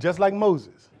be just like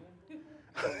Moses.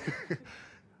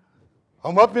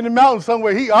 I'm up in the mountain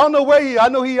somewhere. I don't know where he is. I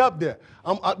know he up there.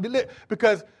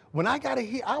 Because when I got to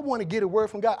hear, I want to get a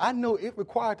word from God. I know it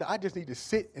requires that I just need to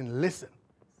sit and listen.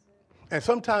 And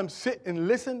sometimes sit and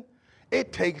listen,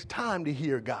 it takes time to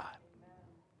hear God.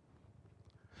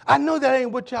 I know that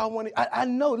ain't what y'all want to, I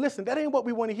know, listen, that ain't what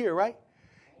we want to hear, right?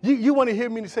 You want to hear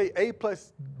me to say A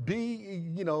plus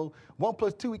B, 1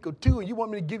 plus 2 equals 2, and you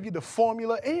want me to give you the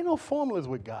formula? Ain't no formulas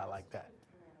with God like that.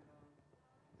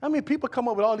 I mean, people come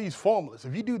up with all these formulas.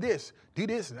 If you do this.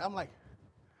 And I'm like,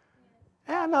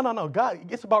 no. God,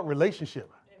 it's about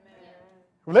relationship. Amen.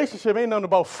 Relationship ain't nothing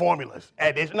about formulas.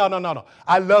 No.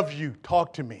 I love you.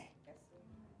 Talk to me.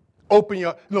 Open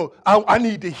your, I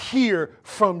need to hear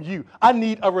from you. I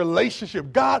need a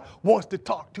relationship. God wants to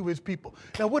talk to his people.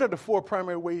 Now, what are the 4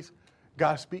 primary ways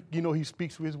God speaks? He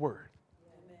speaks through his word.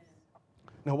 Amen.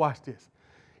 Now, watch this.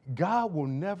 God will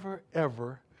never,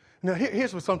 ever. Now,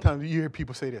 here's what sometimes you hear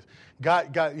people say this.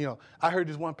 God, I heard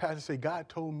this one pastor say, God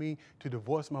told me to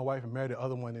divorce my wife and marry the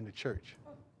other one in the church.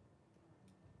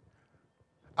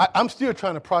 I'm still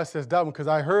trying to process that one because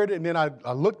I heard it and then I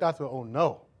looked out and said, oh,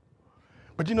 no.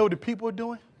 But you know what the people are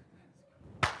doing?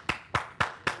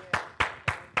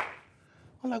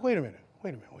 I'm like, wait a minute.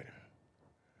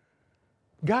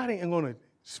 God ain't going to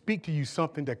speak to you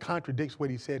something that contradicts what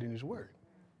he said in his word.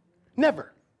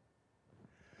 Never.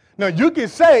 Now, you can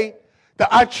say that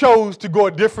I chose to go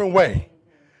a different way.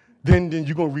 Then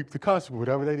you're going to reap the consequence,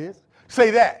 whatever that is. Say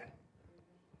that.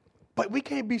 But we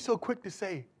can't be so quick to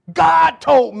say, God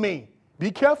told me.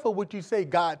 Be careful what you say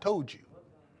God told you.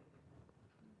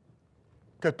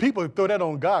 Because people throw that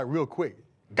on God real quick.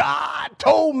 God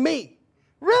told me.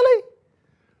 Really?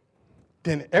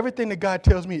 Then everything that God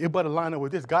tells me, it better line up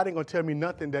with this. God ain't going to tell me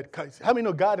nothing that... How many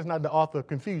know God is not the author of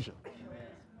confusion?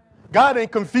 God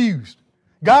ain't confused.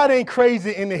 God ain't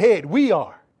crazy in the head. We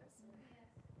are.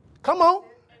 Come on.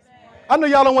 I know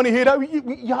y'all don't want to hear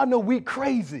that. Y'all know we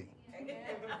crazy.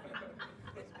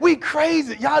 We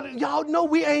crazy. Y'all know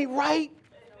we ain't right.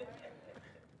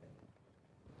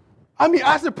 I mean,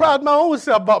 I surprised my own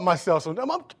self about myself. So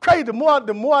I'm crazy. The more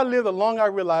I live, the longer I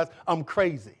realize I'm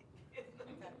crazy.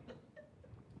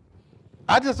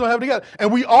 I just don't have it together.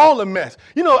 And we all a mess.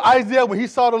 You know, Isaiah, when he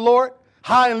saw the Lord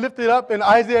high and lifted up in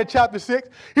Isaiah chapter 6,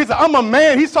 he said, I'm a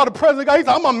man. He saw the presence of God. He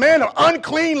said, I'm a man of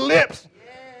unclean lips.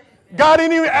 God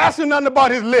didn't even ask him nothing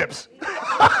about his lips.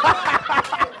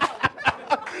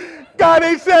 God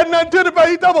ain't said nothing to the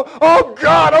baby. He told him, oh,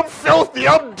 God, I'm filthy.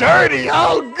 I'm dirty.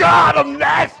 Oh, God, I'm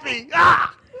nasty.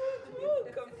 Ah.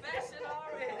 Confession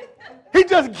already. He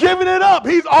just giving it up.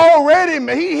 He's already,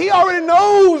 he already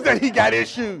knows that he got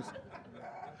issues.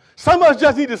 Some of us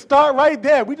just need to start right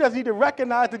there. We just need to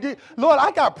recognize that, Lord,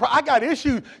 I got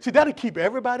issues. See, that'll keep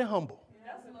everybody humble.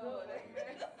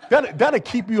 That'll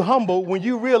keep you humble when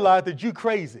you realize that you're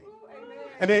crazy.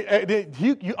 And then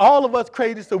all of us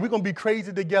crazy, so we're going to be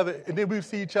crazy together, and then we'll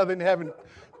see each other in heaven.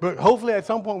 But hopefully at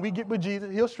some point we get with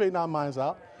Jesus. He'll straighten our minds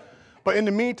out. But in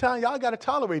the meantime, y'all got to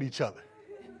tolerate each other.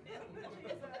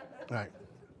 All right.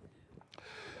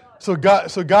 So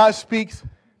God speaks.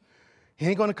 He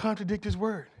ain't going to contradict his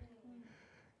word.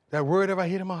 That word have I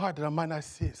hid in my heart that I might not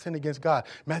sin against God.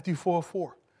 Matthew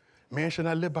 4:4. Man shall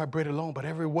not live by bread alone, but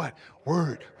every what?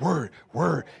 Word.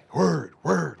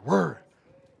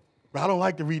 But I don't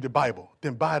like to read the Bible.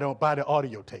 Then buy the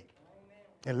audio tape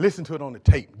and listen to it on the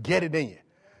tape. Get it in you.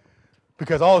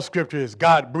 Because all scripture is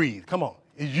God breathed. Come on.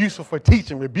 It's useful for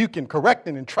teaching, rebuking,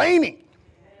 correcting, and training.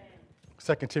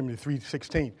 2 Timothy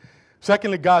 3:16.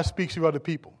 Secondly, God speaks to other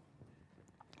people.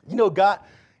 God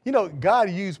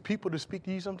used people to speak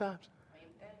to you sometimes.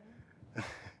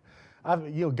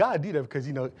 God did that because,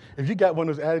 if you got one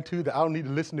of those attitudes that I don't need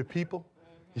to listen to people,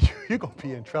 you're going to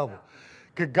be in trouble.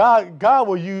 Because God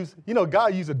will use,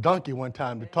 God used a donkey one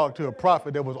time to talk to a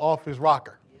prophet that was off his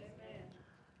rocker.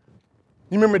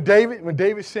 You remember David? When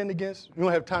David sinned against, we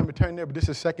don't have time to turn there, but this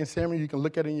is 2 Samuel. You can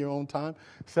look at it in your own time.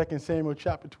 2 Samuel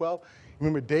chapter 12.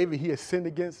 Remember David, he had sinned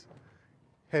against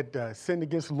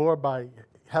the Lord by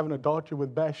having adultery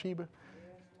with Bathsheba.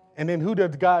 And then who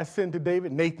does God send to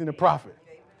David? Nathan the prophet.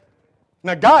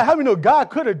 Now, God, how many know God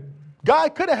could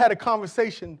have had a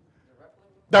conversation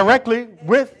directly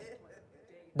with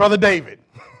Brother David,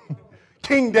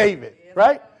 King David,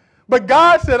 right? But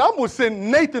God said, I'm going to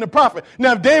send Nathan the prophet.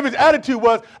 Now, if David's attitude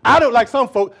was, I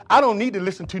don't need to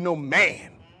listen to no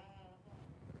man.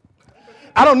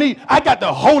 I got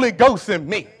the Holy Ghost in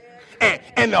me.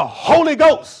 And the Holy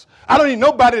Ghost, I don't need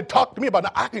nobody to talk to me about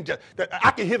that.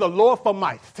 I can hear the Lord for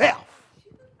myself.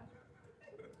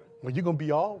 Well, you're going to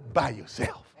be all by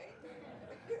yourself.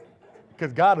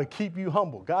 Because God will keep you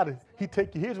humble.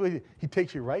 Here's where he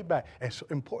takes you right back. And so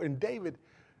important, David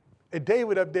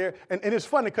up there, and it's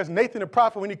funny because Nathan the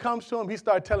prophet, when he comes to him, he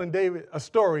started telling David a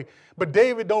story, but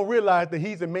David don't realize that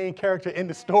he's the main character in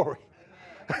the story.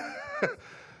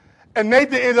 And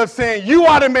Nathan ends up saying, you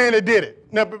are the man that did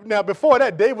it. Now before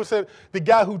that, David said the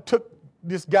guy who took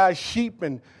this guy's sheep,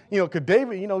 and because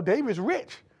David's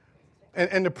rich.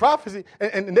 And the prophecy,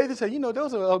 and Nathan said, there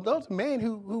was a man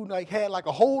who had a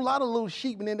whole lot of little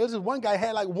sheep, and then there's this one guy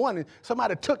had one, and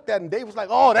somebody took that, and David was like,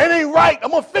 oh, that ain't right,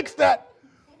 I'm gonna fix that.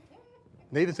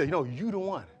 Nathan said, you the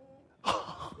one.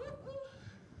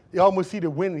 You almost see the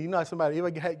wind. You know how somebody ever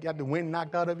got the wind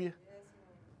knocked out of you?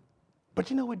 But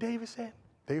you know what David said?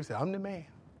 David said, I'm the man.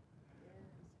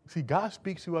 See, God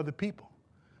speaks to other people.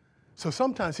 So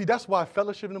sometimes, that's why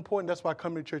fellowship is important. That's why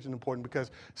coming to church is important, because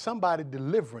somebody's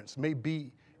deliverance may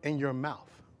be in your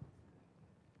mouth.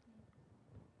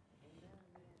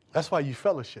 That's why you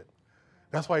fellowship.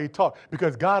 That's why you talk,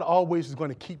 because God always is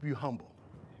going to keep you humble.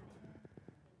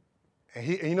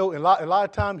 And a lot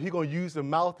of times he's going to use the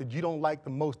mouth that you don't like the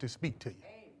most to speak to you.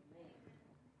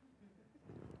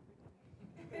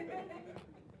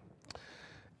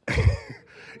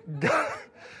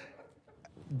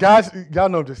 Guys, y'all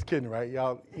know I'm just kidding, right?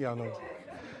 Y'all know.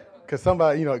 Because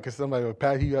somebody will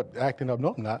pass you up acting up.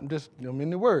 No, I'm not. I'm in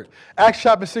the Word. Acts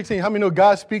chapter 16. How many know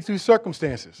God speaks through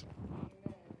circumstances?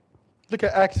 Look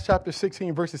at Acts chapter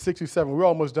 16, verses 6 through 7. We're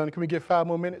almost done. Can we get 5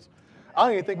 more minutes? I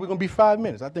don't even think we're going to be 5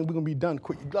 minutes. I think we're going to be done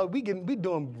quick. We're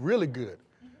doing really good.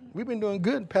 We've been doing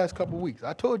good the past couple of weeks.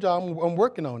 I told y'all I'm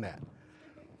working on that.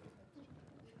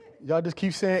 Y'all just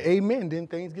keep saying amen, then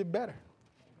things get better.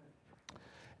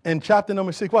 And chapter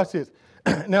number 6, watch this.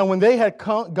 Now, when they had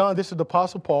gone, this is the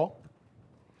Apostle Paul,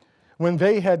 when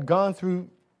they had gone through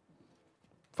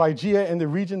Phrygia and the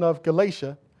region of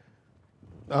Galatia,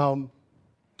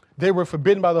 they were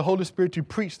forbidden by the Holy Spirit to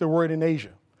preach the word in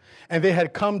Asia. And they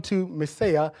had come to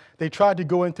Mysia. They tried to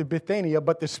go into Bithynia,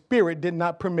 but the Spirit did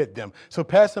not permit them. So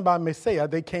passing by Mysia,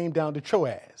 they came down to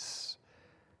Troas.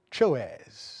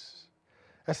 Troas.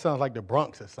 That sounds like the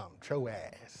Bronx or something.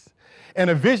 Troas. And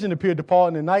a vision appeared to Paul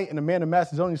in the night, and a man of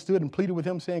Macedonia stood and pleaded with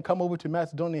him, saying, come over to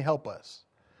Macedonia and help us.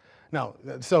 Now,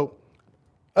 so,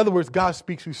 in other words, God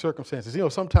speaks through circumstances.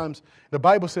 Sometimes the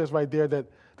Bible says right there that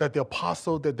the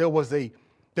apostle, that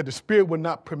the Spirit would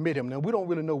not permit him. Now, we don't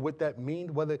really know what that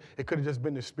means, whether it could have just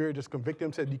been the Spirit just convicted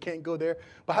him, said you can't go there.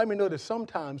 But how many know that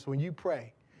sometimes when you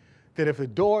pray, that if the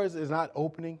doors is not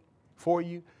opening for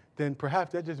you, then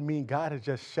perhaps that just means God has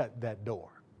just shut that door.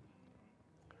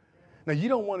 Now, you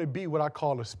don't want to be what I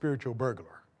call a spiritual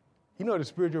burglar. You know what a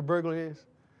spiritual burglar is?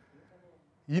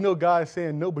 God is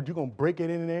saying no, but you're going to break it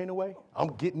in there anyway?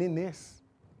 I'm getting in this.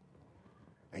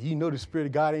 And the Spirit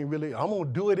of God ain't really, I'm going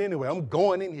to do it anyway. I'm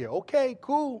going in here. Okay,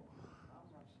 cool.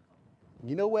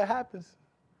 You know what happens?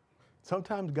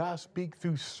 Sometimes God speaks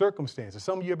through circumstances.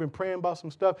 Some of you have been praying about some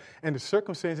stuff, and the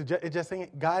circumstances, it just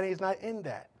ain't, God is not in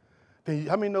that. Then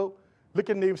how many know, look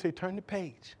at the neighbor and say, turn the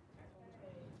page.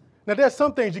 Now, there's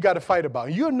some things you got to fight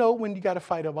about. You'll know when you got to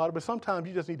fight about it, but sometimes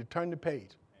you just need to turn the page.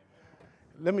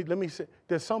 Let me say,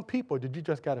 there's some people that you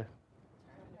just got to.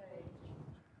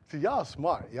 See, y'all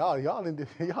smart.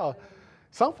 Y'all.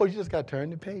 Some folks you just got to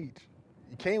turn the page.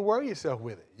 You can't worry yourself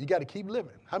with it. You got to keep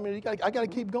living. I got to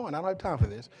keep going. I don't have time for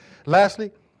this.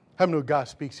 Lastly, how many know God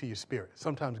speaks to your spirit?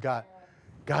 Sometimes God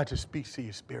just speaks to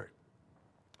your spirit.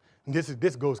 And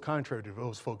this goes contrary to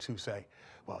those folks who say,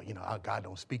 well, God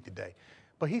don't speak today.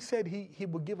 But he said he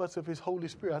will give us of his Holy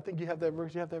Spirit. I think you have that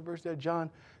verse. You have that verse there,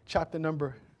 John chapter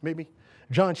number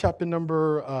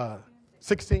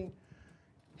 16.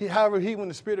 However, when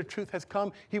the Spirit of truth has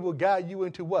come, he will guide you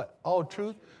into what? All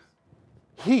truth.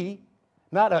 He,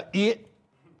 not a it,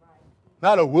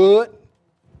 not a would,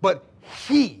 but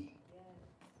he,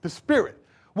 the Spirit,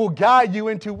 will guide you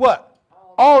into what?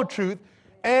 All truth.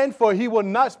 And for he will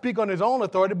not speak on his own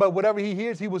authority, but whatever he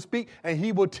hears, he will speak, and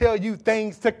he will tell you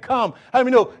things to come. How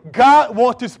many know God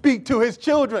wants to speak to his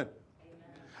children?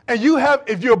 And you have,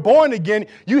 if you're born again,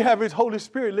 you have his Holy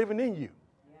Spirit living in you.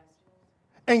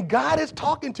 And God is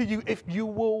talking to you if you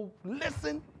will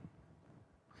listen.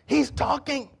 He's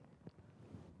talking.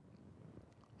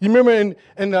 You remember,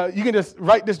 and you can just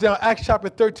write this down, Acts chapter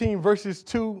 13, verses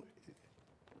 2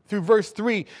 through verse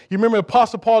 3. You remember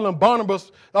Apostle Paul and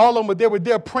Barnabas, all of them were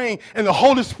there praying, and the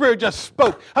Holy Spirit just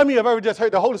spoke. How many of you have ever just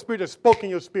heard the Holy Spirit just spoke in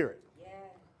your spirit? Yeah.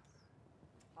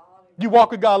 You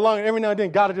walk with God long, and every now and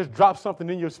then God will just drop something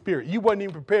in your spirit. You wasn't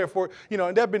even prepared for it. You know,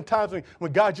 and there have been times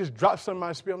when God just dropped something in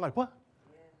my spirit. I'm like, what?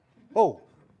 Yeah. Oh.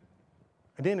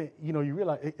 And then, you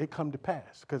realize it come to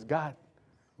pass because God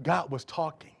was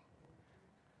talking.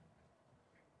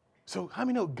 So how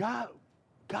many know God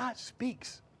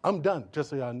speaks? I'm done,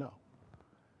 just so y'all know.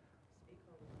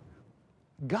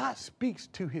 God speaks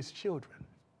to his children.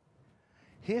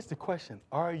 Here's the question.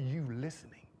 Are you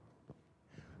listening?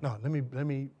 No, let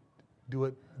me do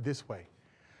it this way.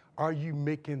 Are you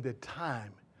making the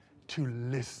time to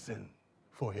listen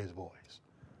for his voice?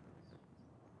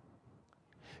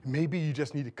 Maybe you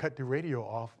just need to cut the radio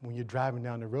off when you're driving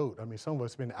down the road. I mean, some of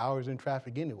us spend hours in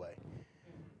traffic anyway.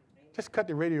 Just cut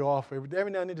the radio off. Every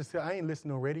now and then just say, I ain't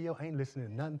listening to radio. I ain't listening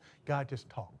to nothing. God, just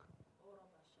talk.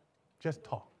 Just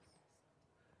talk.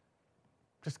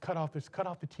 Just cut off the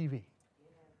TV.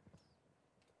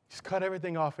 Just cut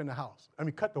everything off in the house. I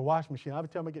mean, cut the washing machine. I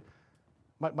would tell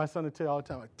my son to tell you all the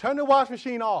time, turn the washing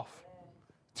machine off.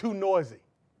 Too noisy.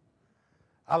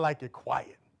 I like it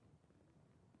quiet.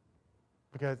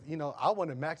 Because, I want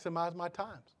to maximize my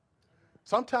times.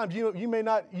 Sometimes you may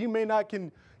not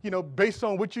can, based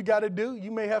on what you got to do, you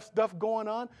may have stuff going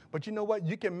on, but you know what?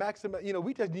 You can maximize,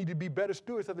 we just need to be better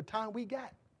stewards of the time we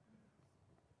got.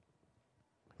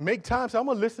 Make time. So I'm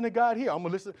going to listen to God here. I'm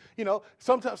going to listen,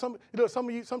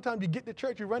 sometimes you get to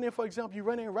church, you run in, for example, you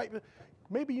run in right,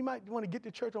 maybe you might want to get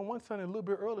to church on one Sunday a little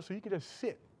bit early so you can just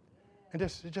sit and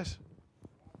just,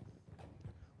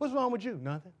 what's wrong with you?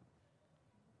 Nothing.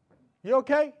 You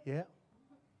okay? Yeah.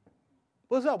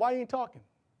 What's up? Why you ain't talking?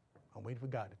 I'm waiting for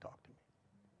God to talk to me.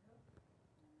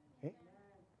 Okay?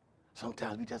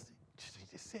 Sometimes we just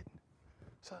sit.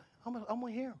 So I'm going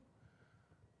to hear him.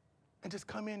 And just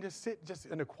come in, just sit just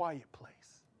in a quiet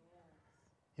place.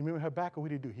 You remember Habakkuk, what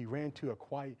did he do? He ran to a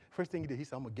quiet, first thing he did, he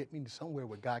said, I'm going to get me to somewhere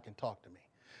where God can talk to me.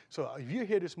 So if you're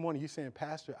here this morning, you're saying,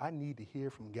 Pastor, I need to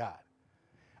hear from God.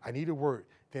 I need a word.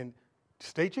 Then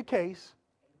state your case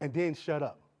and then shut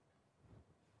up.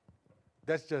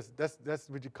 That's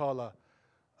what you call a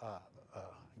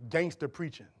gangster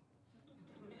preaching.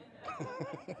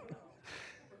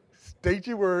 State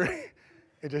your word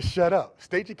and just shut up.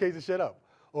 State your case and shut up.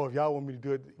 Or if y'all want me to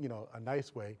do it, a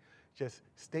nice way, just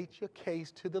state your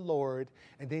case to the Lord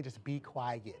and then just be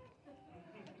quiet.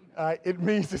 It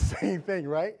means the same thing,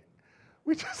 right?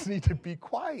 We just need to be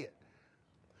quiet.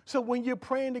 So when you're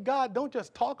praying to God, don't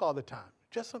just talk all the time.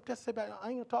 Just sit back.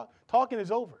 I ain't gonna talk. Talking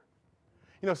is over.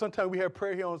 Sometimes we have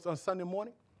prayer here on Sunday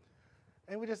morning,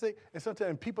 and we just say, and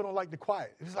sometimes people don't like the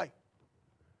quiet. It's like,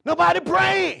 nobody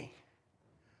praying.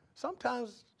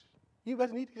 Sometimes you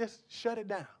just need to just shut it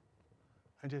down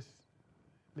and just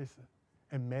listen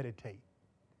and meditate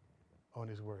on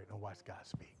his word and watch God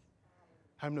speak.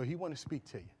 How many know he want to speak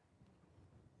to you?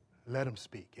 Let him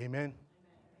speak. Amen?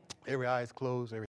 Every eye is closed.